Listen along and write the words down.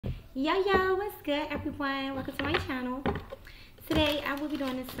Yo, what's good, everyone? Welcome to my channel. Today, I will be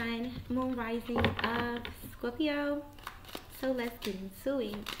doing the sun, moon rising of Scorpio. So let's get into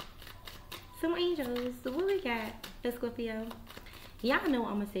it. Some angels, what we got for Scorpio? Y'all know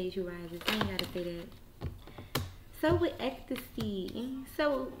I'm gonna say you rises. I ain't gotta say that. So with ecstasy,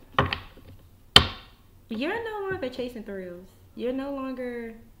 so you're no longer chasing thrills. You're no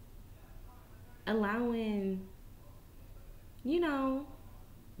longer allowing,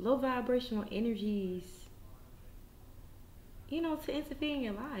 low vibrational energies, to interfere in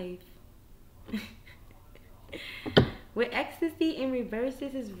your life. With ecstasy in reverse,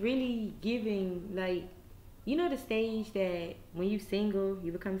 this is really giving, like, the stage that when you single,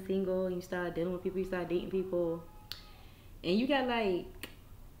 you become single, and you start dealing with people, you start dating people, and you got like,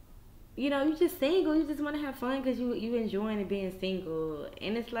 you just single, you just want to have fun because you enjoying being single,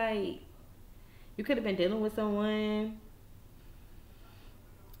 and it's like you could have been dealing with someone.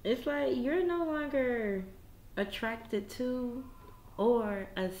 It's like you're no longer attracted to or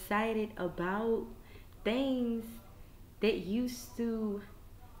excited about things that used to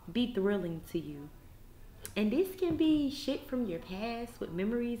be thrilling to you. And this can be shit from your past with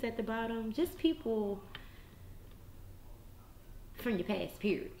memories at the bottom. Just people from your past,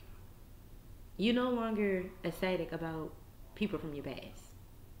 period. You're no longer excited about people from your past.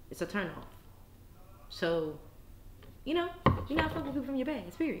 It's a turn off. So, you're not fucking with people from your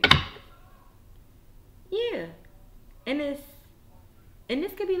past, period. Yeah. And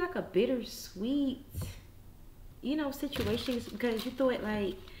this could be like a bittersweet, situations because you thought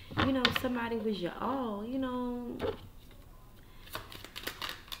like, somebody was your all,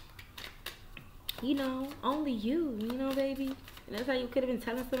 only you, baby. And that's how you could have been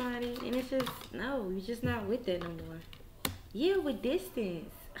telling somebody, and it's just, no, you're just not with that no more. Yeah, with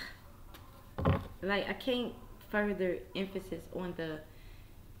distance. Like, I can't further emphasis on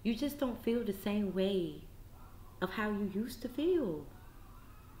you just don't feel the same way of how you used to feel.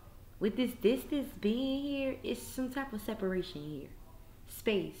 With this distance being here, it's some type of separation here.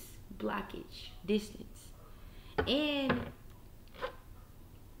 Space, blockage, distance. And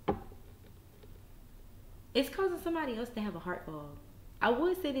it's causing somebody else to have a heart fog. I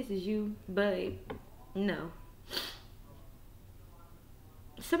would say this is you, but no.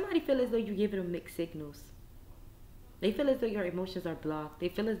 Somebody feel as though you're giving them mixed signals. They feel as though your emotions are blocked. They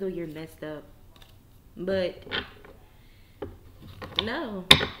feel as though you're messed up. But no,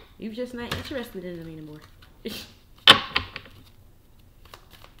 you're just not interested in them anymore.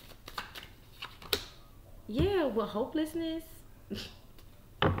 Yeah, with hopelessness.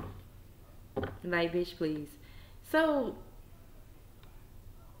 Like, bitch, please. So,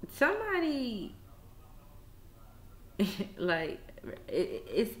 somebody, like,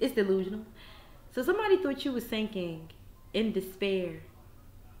 it's delusional. So somebody thought you was sinking in despair.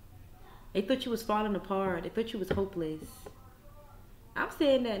 They thought you was falling apart. They thought you was hopeless. I'm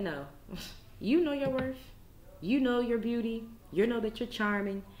saying that no. You know your worth. You know your beauty. You know that you're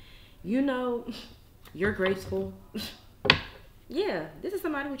charming. You know you're graceful. Yeah, this is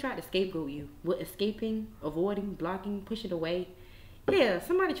somebody who tried to scapegoat you with escaping, avoiding, blocking, pushing away. Yeah,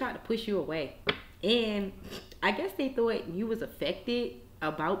 somebody tried to push you away. And I guess they thought you was affected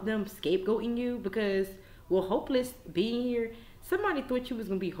about them scapegoating you because, well, hopeless being here, somebody thought you was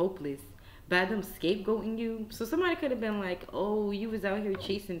going to be hopeless by them scapegoating you. So somebody could have been like, oh, you was out here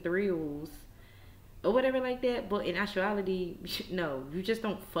chasing thrills or whatever like that. But in actuality, no, you just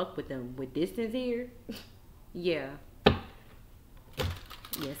don't fuck with them. With distance here, yeah.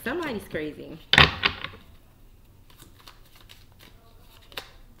 Yeah, somebody's crazy.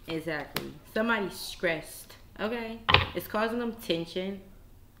 Exactly. Somebody's stressed. Okay? It's causing them tension.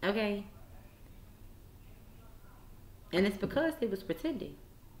 Okay? And it's because they was pretending.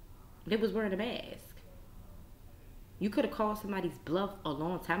 They was wearing a mask. You could have called somebody's bluff a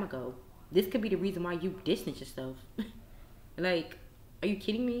long time ago. This could be the reason why you distance yourself. Like, are you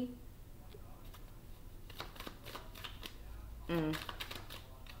kidding me?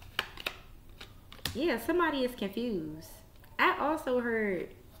 Yeah, somebody is confused. I also heard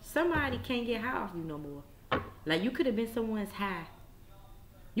somebody can't get high off you no more. Like, you could have been someone's high.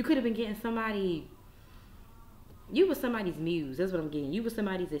 You could have been getting somebody. You were somebody's muse. That's what I'm getting. You were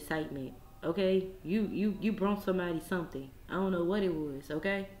somebody's excitement. Okay? You brought somebody something. I don't know what it was.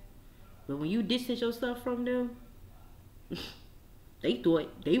 Okay? But when you distance yourself from them, they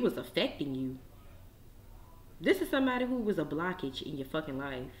thought they was affecting you. This is somebody who was a blockage in your fucking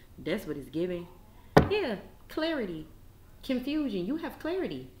life. That's what it's giving. Yeah, clarity, confusion. You have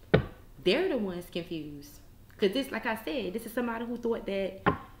clarity. They're the ones confused. Cause this, like I said, this is somebody who thought that,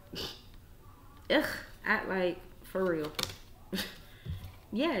 I like, for real.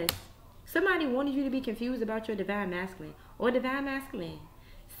 Yes. Somebody wanted you to be confused about your divine masculine or divine masculine.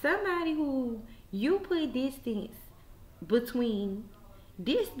 Somebody who you put distance between.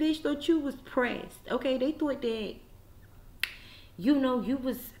 This bitch thought you was pressed. Okay, they thought that, you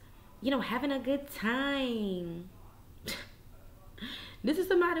was, having a good time. This is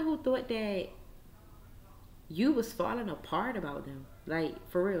somebody who thought that you was falling apart about them. Like,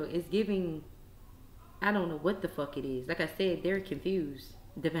 for real. It's giving, I don't know what the fuck it is. Like I said, they're confused.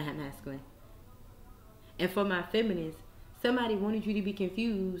 Divine masculine. And for my feminists, somebody wanted you to be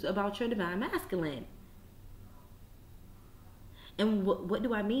confused about your divine masculine. And what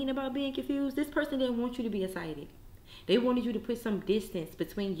do I mean about being confused? This person didn't want you to be excited. They wanted you to put some distance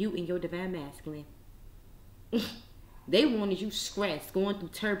between you and your divine masculine. They wanted you stressed, going through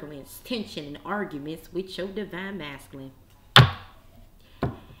turbulence, tension, and arguments with your divine masculine.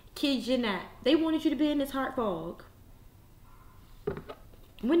 Kid you not. They wanted you to be in this heart fog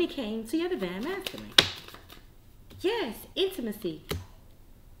when it came to your divine masculine. Yes, intimacy.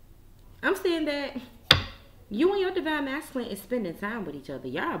 I'm saying that you and your divine masculine is spending time with each other.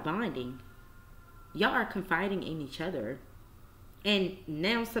 Y'all are bonding. Y'all are confiding in each other. And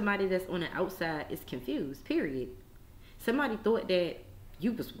now somebody that's on the outside is confused, period. Somebody thought that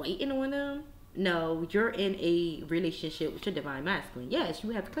you was waiting on them. No, you're in a relationship with your divine masculine. Yes,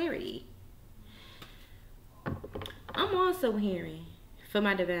 you have clarity. I'm also hearing for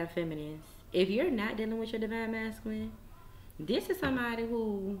my divine feminines, if you're not dealing with your divine masculine, this is somebody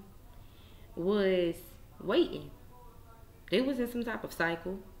who was waiting. They was in some type of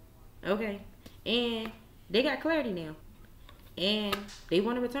cycle. Okay. And they got clarity now. And they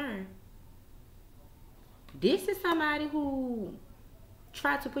want to return. This is somebody who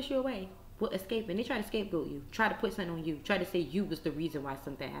tried to push you away with escaping. They try to scapegoat you. Try to put something on you. Try to say you was the reason why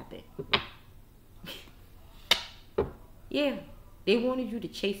something happened. Yeah. They wanted you to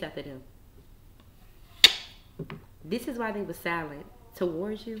chase after them. This is why they were silent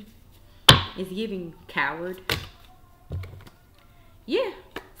towards you. It's giving coward. Yeah.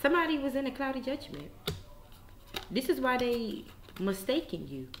 Somebody was in a cloudy judgment. This is why they mistaken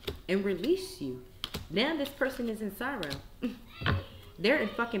you and released you. Now this person is in sorrow. They're in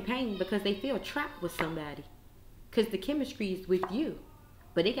fucking pain because they feel trapped with somebody. Because the chemistry is with you.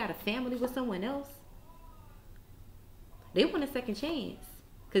 But they got a family with someone else. They want a second chance.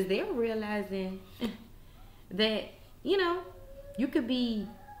 Because they're realizing that, you could be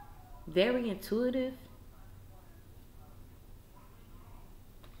very intuitive.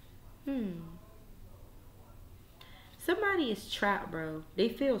 Somebody is trapped, bro. They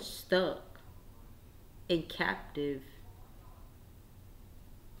feel stuck and captive.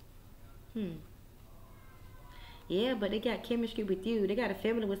 Yeah, but they got chemistry with you. They got a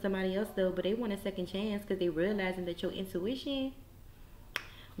family with somebody else, though. But they want a second chance because they realizing that your intuition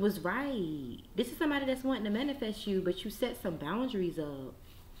was right. This is somebody that's wanting to manifest you, but you set some boundaries up.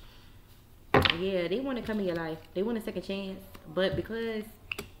 Yeah, they want to come in your life. They want a second chance. But because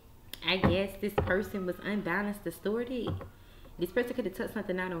I guess this person was unbalanced, distorted, this person could have took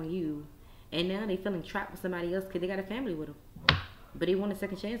something out on you. And now they feeling trapped with somebody else because they got a family with them. But they want a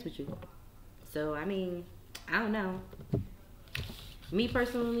second chance with you. So, I mean, I don't know. Me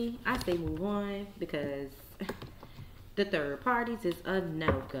personally, I say move on because the third parties is a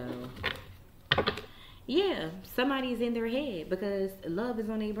no-go. Yeah, somebody is in their head because love is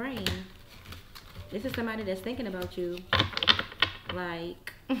on their brain. This is somebody that's thinking about you.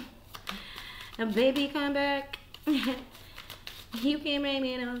 Like, a baby come back. You can't make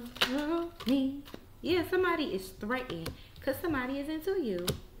me no me. Yeah, somebody is threatened because somebody is into you.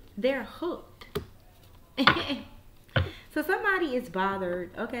 They're hooked. So somebody is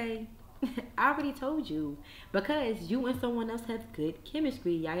bothered, okay? I already told you. Because you and someone else have good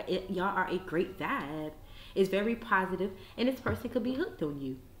chemistry. Y'all are a great vibe. It's very positive, and this person could be hooked on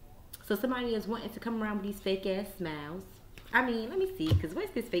you. So somebody is wanting to come around with these fake ass smiles. I mean, let me see, because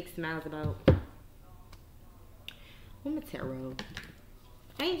what's this fake smiles about? Tarot.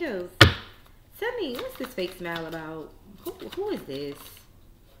 Angels, tell me, what's this fake smile about? Who is this?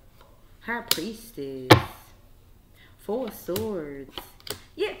 High Priestess. Four of Swords.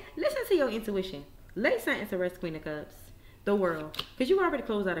 Yeah, listen to your intuition. Late sentence to rest, Queen of Cups. The World. Because you already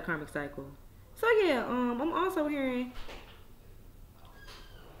closed out a karmic cycle. So yeah, I'm also hearing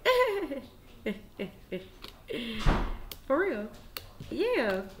for real.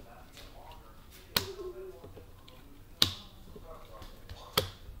 Yeah.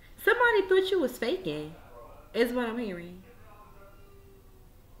 Somebody thought you was faking. Is what I'm hearing.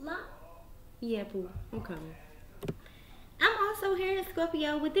 Ma? Yeah, Pooh. I'm coming. I'm also hearing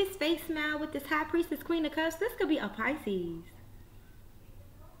Scorpio with this face smile with this High Priestess Queen of Cups. This could be a Pisces.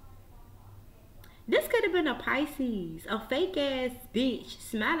 been a Pisces, a fake ass bitch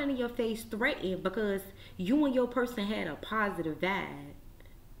smiling in your face, threatened because you and your person had a positive vibe.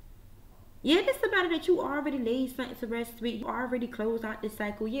 Yeah, this somebody that you already laid something to rest with. You already closed out this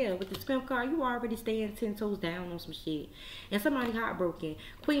cycle. Yeah, with the Scrim card, you already stand 10 toes down on some shit. And somebody heartbroken.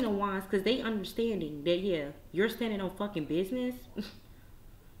 Queen of Wands, because they understanding that, yeah, you're standing on fucking business.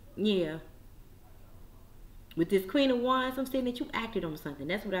 Yeah. With this Queen of Wands, I'm saying that you acted on something.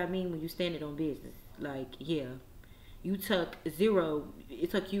 That's what I mean when you standing on business. Like, yeah. You took zero.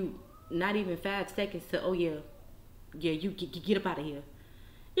 It took you not even 5 seconds to, oh, yeah. Yeah, you get up out of here.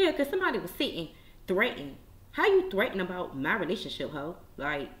 Yeah, because somebody was sitting, threatening. How you threaten about my relationship, ho?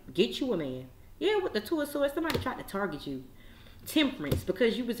 Like, get you a man. Yeah, with the 2 of Swords, somebody tried to target you. Temperance,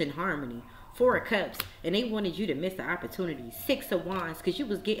 because you was in harmony. 4 of Cups, and they wanted you to miss the opportunity. 6 of Wands, because you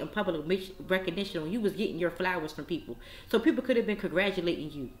was getting public recognition, or you was getting your flowers from people. So people could have been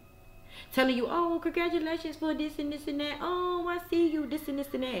congratulating you. Telling you, oh, congratulations for this and this and that. Oh, I see you, this and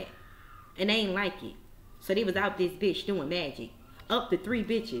this and that. And they ain't like it. So they was out this bitch doing magic. Up to 3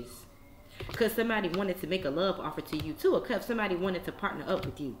 bitches. Because somebody wanted to make a love offer to you. 2 of Cups, somebody wanted to partner up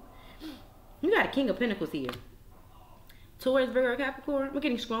with you. You got a King of Pentacles here. Taurus, Virgo, Capricorn. We're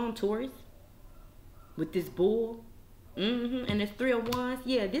getting strong Taurus. With this bull. And this 3 of Wands.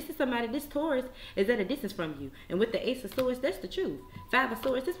 Yeah, this is somebody, this Taurus is at a distance from you. And with the Ace of Swords, that's the truth. 5 of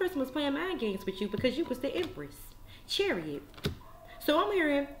Swords, this person was playing mind games with you because you was the Empress. Chariot. So I'm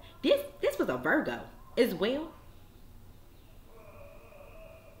hearing, this was a Virgo as well.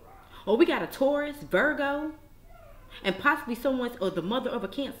 Or we got a Taurus, Virgo, and possibly someone's, or the mother of a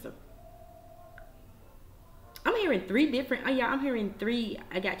Cancer. I'm hearing 3 different, I'm hearing 3,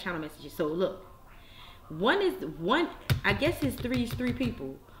 I got channel messages. So look. I guess it's 3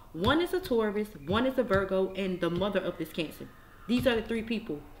 people. 1 is a Taurus, 1 is a Virgo, and the mother of this Cancer. These are the 3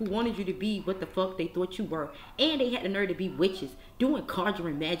 people who wanted you to be what the fuck they thought you were. And they had the nerve to be witches, doing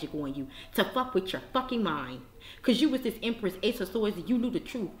conjuring magic on you to fuck with your fucking mind. Because you was this Empress, Ace of Swords, and you knew the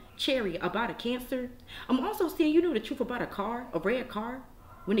truth. Chariot, about a Cancer. I'm also seeing you knew the truth about a car, a red car,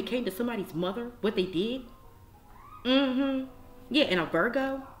 when it came to somebody's mother, what they did. Yeah, and a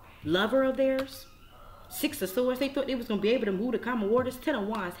Virgo, lover of theirs. 6 of Swords, they thought they was going to be able to move the common waters. 10 of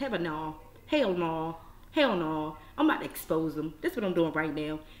Wands, heaven no. Hell no. Hell no. I'm about to expose them. That's what I'm doing right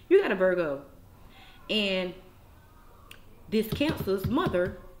now. You got a Virgo. And this Cancer's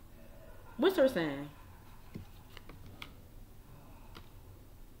mother, what's her sign?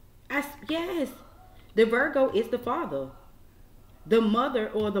 Yes. The Virgo is the father. The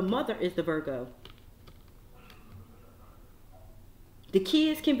mother is the Virgo. The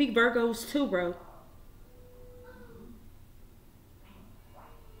kids can be Virgos too, bro.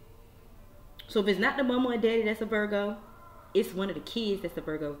 So if it's not the mama or daddy that's a Virgo, it's one of the kids that's a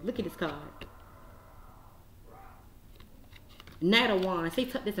Virgo. Look at this card. Knight of Wands. They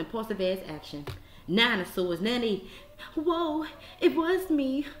took this impulsive ass action. 9 of Swords. Now they, whoa, it was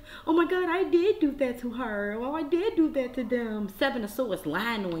me. Oh my God, I did do that to her. Oh, I did do that to them. 7 of Swords,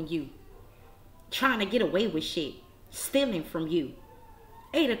 lying on you. Trying to get away with shit. Stealing from you.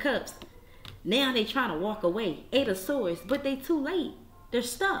 8 of Cups. Now they trying to walk away. 8 of Swords, but they too late. They're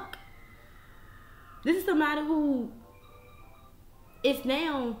stuck. This is somebody who is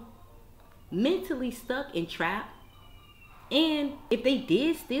now mentally stuck and trapped. And if they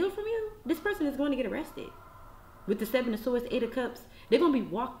did steal from you, this person is going to get arrested. With the 7 of Swords, 8 of Cups, they're going to be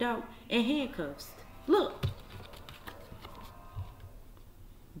walked out in handcuffs. Look.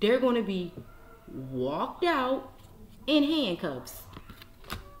 They're going to be walked out in handcuffs.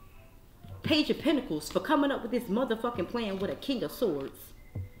 Page of Pentacles for coming up with this motherfucking plan with a King of Swords.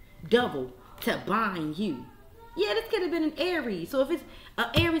 Double. To bind you. Yeah, this could have been an Aries. So if it's an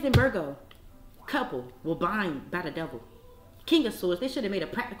Aries and Virgo couple will bind by the devil. King of Swords, they should have made a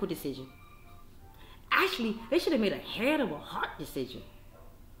practical decision. Actually, they should have made a head of a heart decision.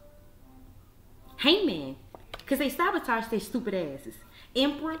 Hangman, because they sabotaged their stupid asses.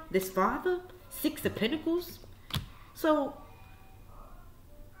 Emperor, this father, 6 of Pentacles. So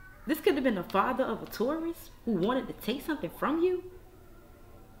this could have been the father of a Taurus who wanted to take something from you.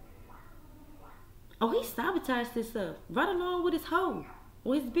 Oh, he sabotaged this stuff right along with his hoe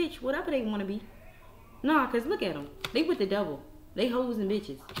or his bitch, whatever they want to be. Nah, because look at them. They with the devil. They hoes and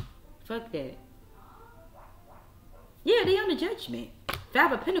bitches. Fuck that. Yeah, they under judgment.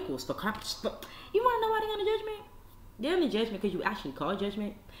 5 of Pentacles for you want to know why they under judgment? They're under judgment because you actually call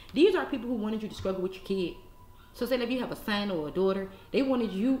judgment. These are people who wanted you to struggle with your kid. So say if you have a son or a daughter, they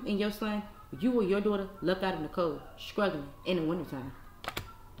wanted you and your son, you or your daughter left out in the cold, struggling in the wintertime.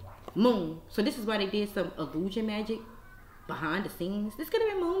 Moon. So this is why they did some illusion magic behind the scenes. This could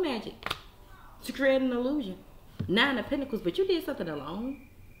have been moon magic. to create an illusion. Nine of Pentacles, but you did something alone.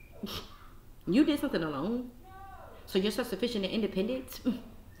 You did something alone. So you're self-sufficient and independent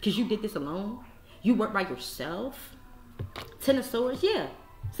because you did this alone. You work by yourself. Ten of Swords, yeah.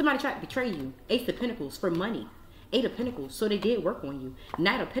 Somebody tried to betray you. Ace of Pentacles for money. Eight of Pentacles, so they did work on you.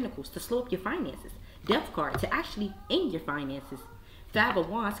 Knight of Pentacles to slow up your finances. Death card to actually end your finances. Five of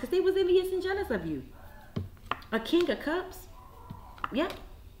Wands because they was envious and jealous of you. A King of Cups. Yep.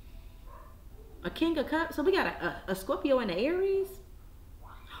 A King of Cups. So we got a Scorpio and an Aries.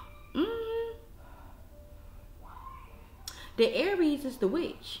 The Aries is the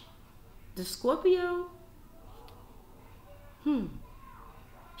witch. The Scorpio.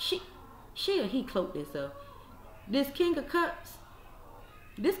 She or he cloaked this up. This King of Cups.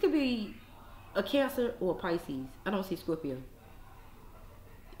 This could be a Cancer or a Pisces. I don't see Scorpio.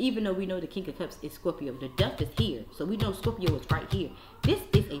 Even though we know the King of Cups is Scorpio. The death is here. So we know Scorpio is right here. This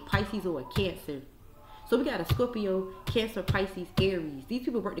is a Pisces or a Cancer. So we got a Scorpio, Cancer, Pisces, Aries. These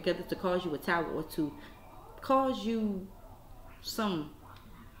people work together to cause you a tower or to cause you some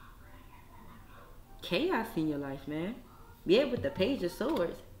chaos in your life, man. Yeah, with the Page of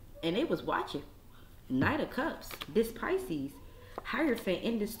Swords. And they was watching. Knight of Cups. This Pisces. Hierophant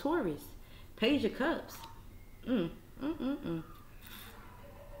in this Taurus. Page of Cups.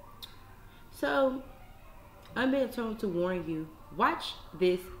 So, I'm being told to warn you. Watch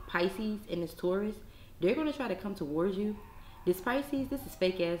this Pisces and this Taurus. They're going to try to come towards you. This Pisces, this is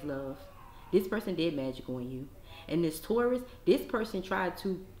fake ass love. This person did magic on you. And this Taurus, this person tried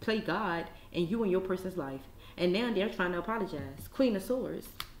to play God in you and your person's life. And now they're trying to apologize. Queen of Swords.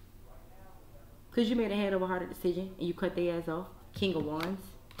 Because you made a head over heart decision and you cut their ass off. King of Wands.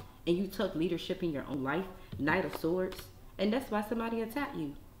 And you took leadership in your own life. Knight of Swords. And that's why somebody attacked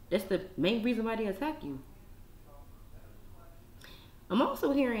you. That's the main reason why they attack you. I'm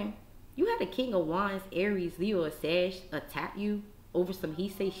also hearing you had a King of Wands, Aries, Leo, or Sag attack you over some he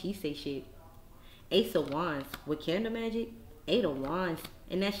say, she say shit. Ace of Wands with candle magic. Eight of Wands.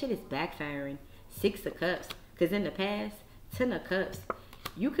 And that shit is backfiring. Six of Cups. Because in the past, 10 of Cups.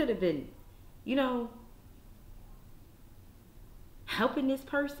 You could have been, you know, helping this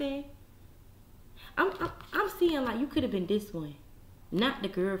person. I'm seeing like you could have been this one. Not the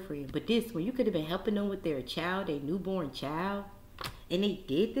girlfriend, but this one. You could have been helping them with their child, their newborn child. And they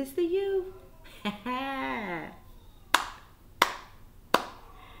did this to you?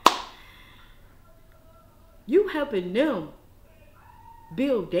 You helping them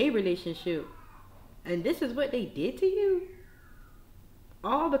build their relationship. And this is what they did to you?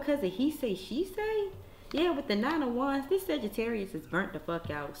 All because of he say, she say? Yeah, with the Nine of Wands, this Sagittarius is burnt the fuck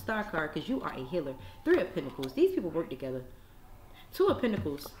out. Star card, because you are a healer. Three of Pentacles. These people work together. Two of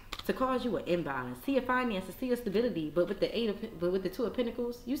Pentacles to cause you an imbalance. See your finances, see your stability. But with the Two of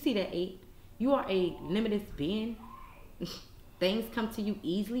Pentacles, you see that 8. You are a limitless being. Things come to you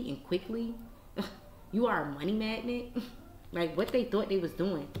easily and quickly. You are a money magnet. Like what they thought they was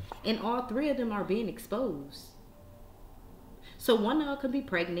doing. And all three of them are being exposed. So one of them could be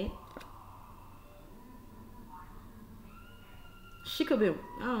pregnant. She could be,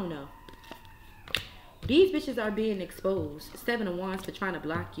 I don't know. These bitches are being exposed. Seven of Wands for trying to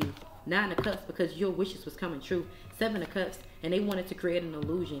block you. Nine of Cups because your wishes was coming true. Seven of Cups and they wanted to create an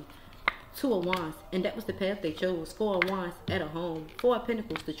illusion. Two of Wands and that was the path they chose. Four of Wands at a home. Four of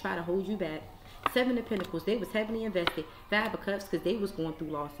Pentacles to try to hold you back. Seven of Pentacles, they was heavily invested. Five of Cups because they was going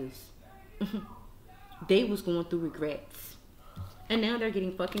through losses. They was going through regrets. And now they're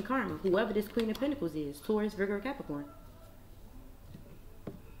getting fucking karma. Whoever this Queen of Pentacles is. Taurus, Virgo, Capricorn.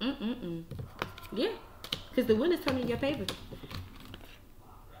 Yeah. Because the wind is coming in your favor.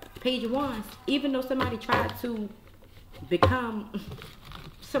 Page of Wands. Even though somebody tried to become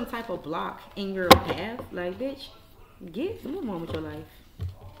some type of block in your path. Like, bitch, move on with your life.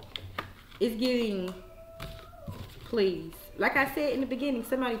 It's getting, please. Like I said in the beginning,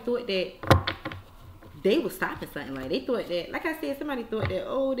 somebody thought that they was stopping something. Like, they thought that, like I said, somebody thought that,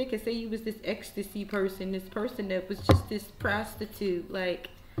 oh, they could say you was this ecstasy person, this person that was just this prostitute. Like,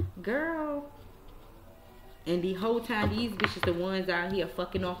 girl. And the whole time, these bitches the ones out here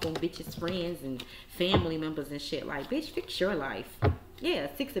fucking off on bitches' friends and family members and shit. Like, bitch, fix your life. Yeah,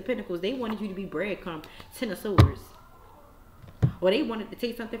 Six of Pentacles, they wanted you to be breadcrumb. Ten of Swords. Or they wanted to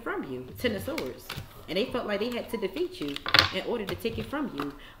take something from you. Ten of Swords. And they felt like they had to defeat you in order to take it from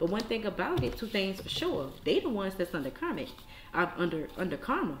you. But one thing about it, two things for sure. They the ones that's under karma. Under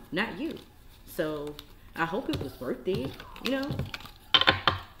karma, not you. So, I hope it was worth it. You know?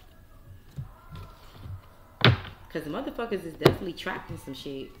 Because the motherfuckers is definitely trapped in some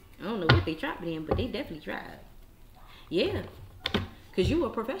shit. I don't know what they trapped in, but they definitely tried. Yeah. Because you a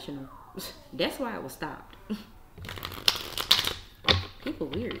professional. That's why it was stopped. People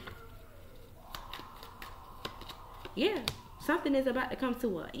weird. Yeah, something is about to come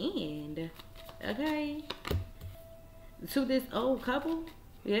to an end. Okay? To this old couple.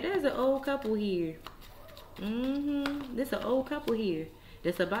 Yeah, there's an old couple here. There's an old couple here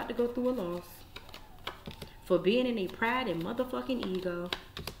that's about to go through a loss for being in a pride and motherfucking ego.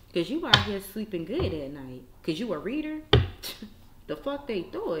 Cause you out here sleeping good at night. Cause you a reader. The fuck they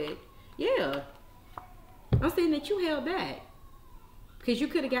thought. Yeah. I'm saying that you held back. Cause you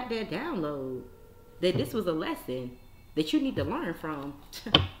could have got that download. That this was a lesson that you need to learn from.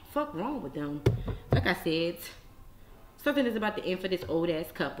 Fuck wrong with them. Like I said, something is about to end for this old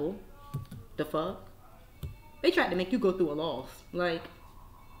ass couple. The fuck? They tried to make you go through a loss. Like,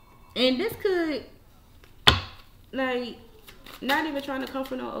 and this could, like, not even trying to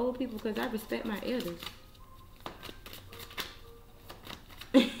comfort no old people because I respect my elders.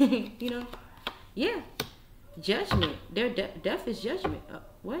 You know? Yeah. Judgment. Their death is judgment.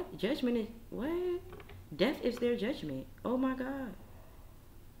 What? Judgment is, what? Death is their judgment. Oh my God.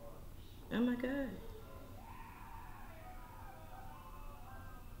 Oh my God.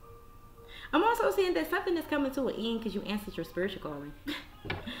 I'm also seeing that something is coming to an end because you answered your spiritual calling.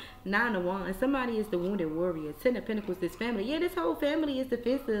 9 of Wands. Somebody is the wounded warrior. 10 of Pentacles, this family. Yeah, this whole family is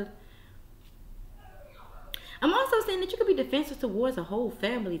defensive. I'm also saying that you could be defensive towards a whole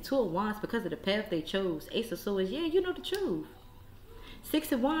family. 2 of Wands because of the path they chose. Ace of Swords. Yeah, you know the truth.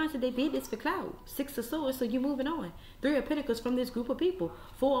 6 of Wands, they did this for clout. 6 of Swords, so you're moving on. 3 of Pentacles from this group of people.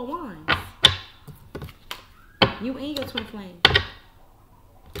 4 of Wands. You and your twin flame.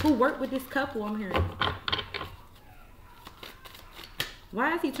 Who worked with this couple, I'm hearing.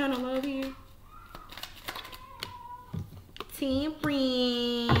 Why is eternal love here?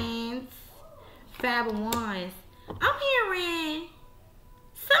 Temperance. 5 of Wands. I'm hearing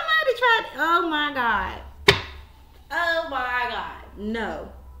somebody tried. Oh my God. Oh my God.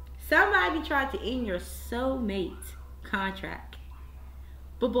 No. Somebody tried to end your soulmate contract.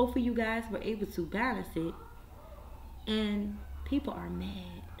 But both of you guys were able to balance it. And people are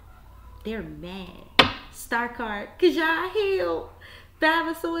mad. They're mad. Star card. Because y'all healed. 5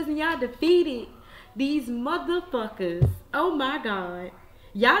 of Swords and y'all defeated these motherfuckers. Oh my God.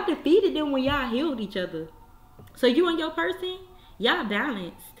 Y'all defeated them when y'all healed each other. So you and your person, y'all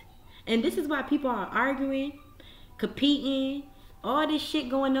balanced. And this is why people are arguing, competing, all this shit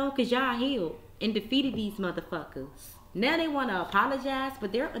going on because y'all healed and defeated these motherfuckers. Now they want to apologize,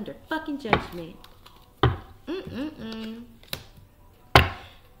 but they're under fucking judgment. I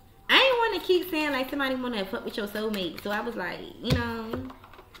ain't want to keep saying like somebody want to fuck with your soulmate. So I was like, you know,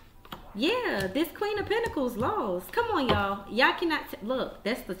 yeah, this Queen of Pentacles lost. Come on, y'all. Y'all cannot look.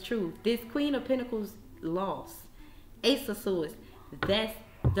 That's the truth. This Queen of Pentacles lost. Ace of Swords. That's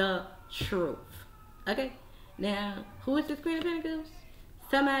the truth. Okay. Now, who is this Queen of Pentacles?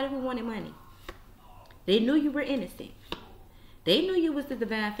 Somebody who wanted money. They knew you were innocent. They knew you was the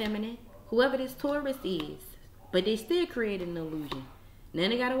divine feminine. Whoever this Taurus is. But they still created an illusion.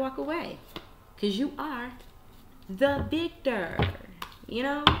 Then they gotta walk away. Because you are the victor. You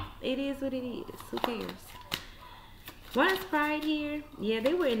know? It is what it is. Who cares? Why is pride here? Yeah,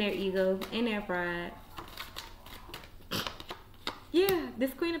 they were in their ego. In their pride. Yeah,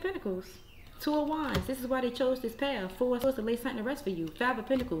 this Queen of Pentacles. 2 of Wands. This is why they chose this path. 4 of Swords to lay something to rest for you. 5 of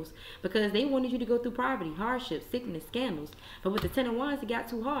Pentacles. Because they wanted you to go through poverty, hardship, sickness, scandals. But with the 10 of Wands, it got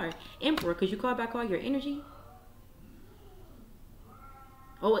too hard. Emperor, because you call back all your energy.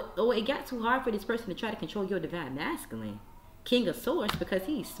 Oh, it got too hard for this person to try to control your divine masculine. King of Swords, because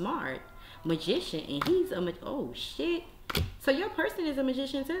he's smart. Magician, and he's a oh shit. So your person is a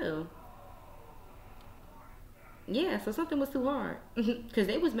magician too. Yeah, so something was too hard. Because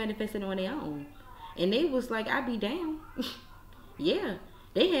they was manifesting on their own. And they was like, I be down. Yeah,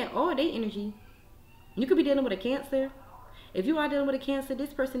 they had all their energy. You could be dealing with a Cancer. If you are dealing with a Cancer,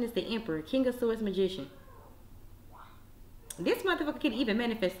 this person is the Emperor, King of Swords, Magician. This motherfucker could even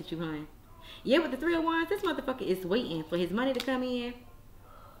manifest at you, honey. Yeah, with the 3 of Wands, this motherfucker is waiting for his money to come in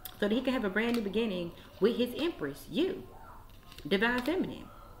so that he can have a brand new beginning with his Empress, you, divine feminine.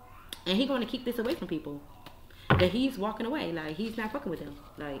 And he going to keep this away from people. That he's walking away. Like, he's not fucking with them.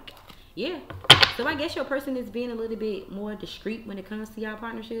 Like, yeah. So I guess your person is being a little bit more discreet when it comes to y'all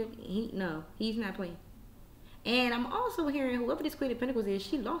partnership. No, he's not playing. And I'm also hearing whoever this Queen of Pentacles is,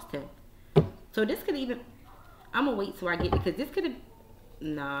 she lost him. So this could even... I'm going to wait till I get it. Because this could have...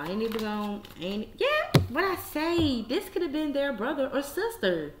 Nah, ain't even gonna... Yeah, what I say. This could have been their brother or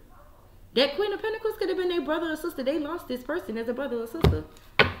sister. That Queen of Pentacles could have been their brother or sister. They lost this person as a brother or sister.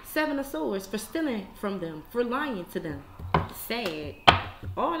 7 of Swords for stealing from them. For lying to them. Sad.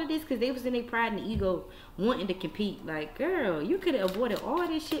 All of this because they was in their pride and ego wanting to compete. Like, girl, you could have avoided all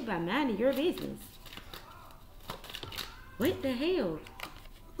this shit by minding your business. What the hell?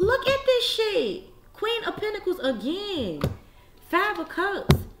 Look at this shit. Queen of Pentacles again. 5 of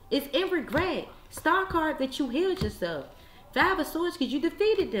Cups. It's in regret. Star card that you healed yourself. 5 of Swords because you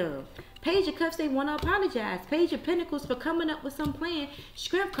defeated them. Page of Cups, they want to apologize. Page of Pentacles for coming up with some plan.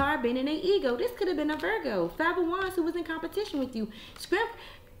 Strength card being in their ego. This could have been a Virgo. 5 of Wands who was in competition with you. Strength,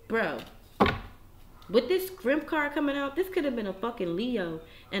 bro. With this Strength card coming out, this could have been a fucking Leo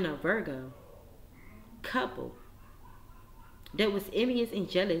and a Virgo couple that was envious and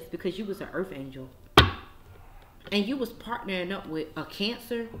jealous because you was an Earth angel. And you was partnering up with a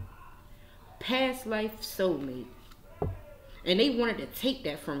Cancer, past life soulmate. And they wanted to take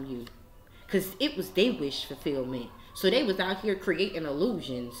that from you. Because it was their wish fulfillment. So they was out here creating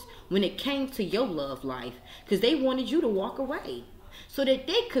illusions when it came to your love life. Because they wanted you to walk away. So that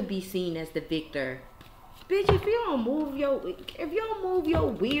they could be seen as the victor. Bitch, if you don't move your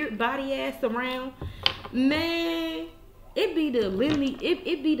weird body ass around, man, it be the Lily.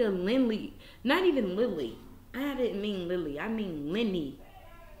 It be the Lily. Not even Lily. I didn't mean Lily. I mean Lenny.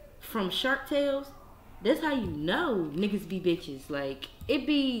 From Shark Tales. That's how you know niggas be bitches. Like, it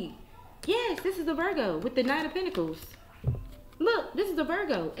be... Yes, this is a Virgo with the 9 of Pentacles. Look, this is a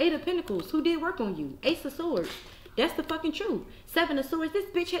Virgo. 8 of Pentacles. Who did work on you? Ace of Swords. That's the fucking truth. 7 of Swords. This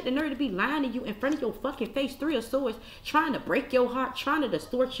bitch had the nerve to be lying to you in front of your fucking face. 3 of Swords. Trying to break your heart. Trying to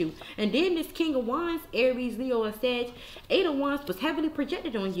distort you. And then this King of Wands, Aries, Leo, or Sag. 8 of Wands was heavily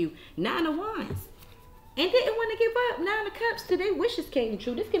projected on you. 9 of Wands. And didn't want to give up. 9 of Cups till their wishes came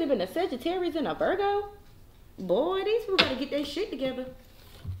true. This could have been a Sagittarius and a Virgo. Boy, these people gotta get their shit together.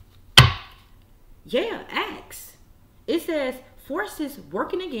 Yeah, Axe. It says, forces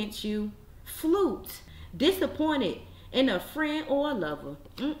working against you. Flute. Disappointed in a friend or a lover.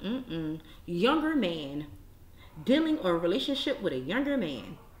 Younger man. Dealing or relationship with a younger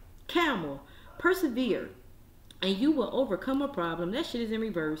man. Camel. Persevere. And you will overcome a problem. That shit is in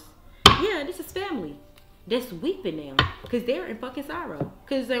reverse. Yeah, this is family. That's weeping now. Because they're in fucking sorrow.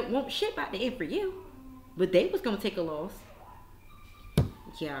 Because they won't shit about the end for you. But they was going to take a loss.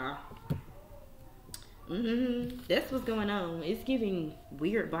 Yeah. That's what's going on. It's giving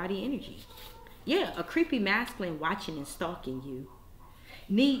weird body energy. Yeah, a creepy masculine watching and stalking you.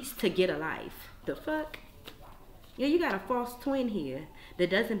 Needs to get a life. The fuck? Yeah, you got a false twin here that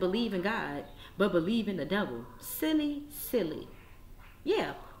doesn't believe in God, but believe in the devil. Silly, silly.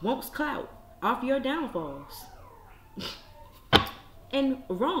 Yeah, wants clout off your downfalls. And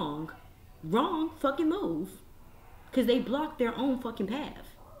wrong fucking move. Because they blocked their own fucking path.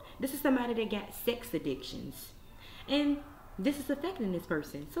 This is somebody that got sex addictions. And this is affecting this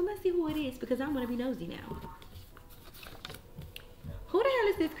person. So let's see who it is because I'm going to be nosy now. Who the hell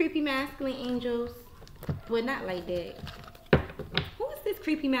is this creepy masculine, angels? Well, not like that. Who is this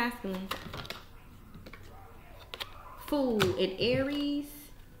creepy masculine? Fool, an Aries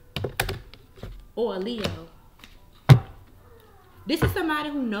or a Leo. This is somebody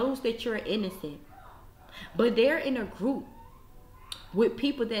who knows that you're innocent. But they're in a group with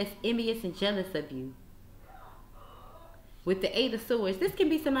people that's envious and jealous of you. With the 8 of Swords. This can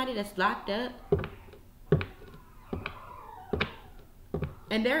be somebody that's locked up.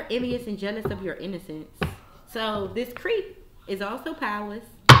 And they're envious and jealous of your innocence. So this creep is also powerless.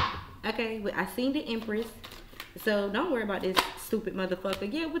 Okay, I seen the Empress. So don't worry about this stupid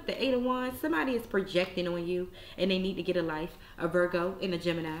motherfucker. Yeah, with the 8 of Wands, somebody is projecting on you and they need to get a life. A Virgo and a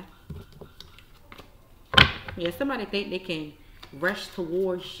Gemini. Yeah, somebody think they can rush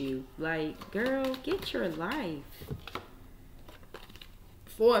towards you. Like, girl, get your life.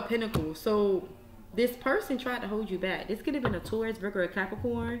 4 of Pentacles. So this person tried to hold you back. This could have been a Taurus, Virgo, or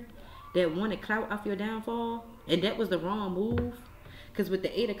Capricorn that wanted clout off your downfall. And that was the wrong move. Because with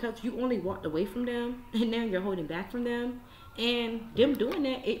the 8 of Cups, you only walked away from them. And now you're holding back from them. And them doing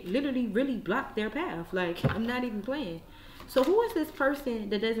that, it literally really blocked their path. Like, I'm not even playing. So who is this person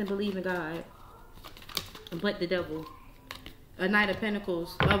that doesn't believe in God? But the devil. A Knight of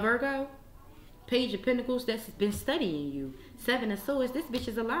Pentacles. A Virgo. Page of Pentacles that's been studying you. 7 of Swords. This bitch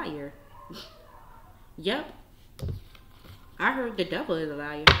is a liar. Yep. I heard the devil is a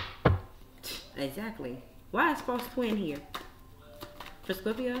liar. Exactly. Why is false twin here? For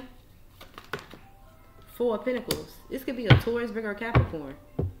Scorpio? 4 of Pentacles. This could be a Taurus, Virgo, or Capricorn.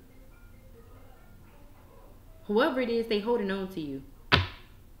 Whoever it is, they holding on to you.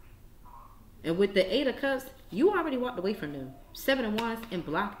 And with the 8 of Cups, you already walked away from them. 7 of Wands and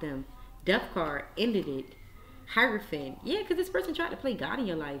blocked them. Death card ended it. Hierophant. Yeah, because this person tried to play God in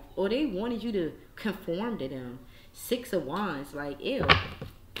your life. Or they wanted you to conform to them. Six of Wands, like, ew.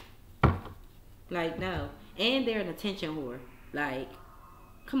 Like, no. And they're an attention whore. Like,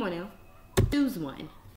 come on now. Choose one.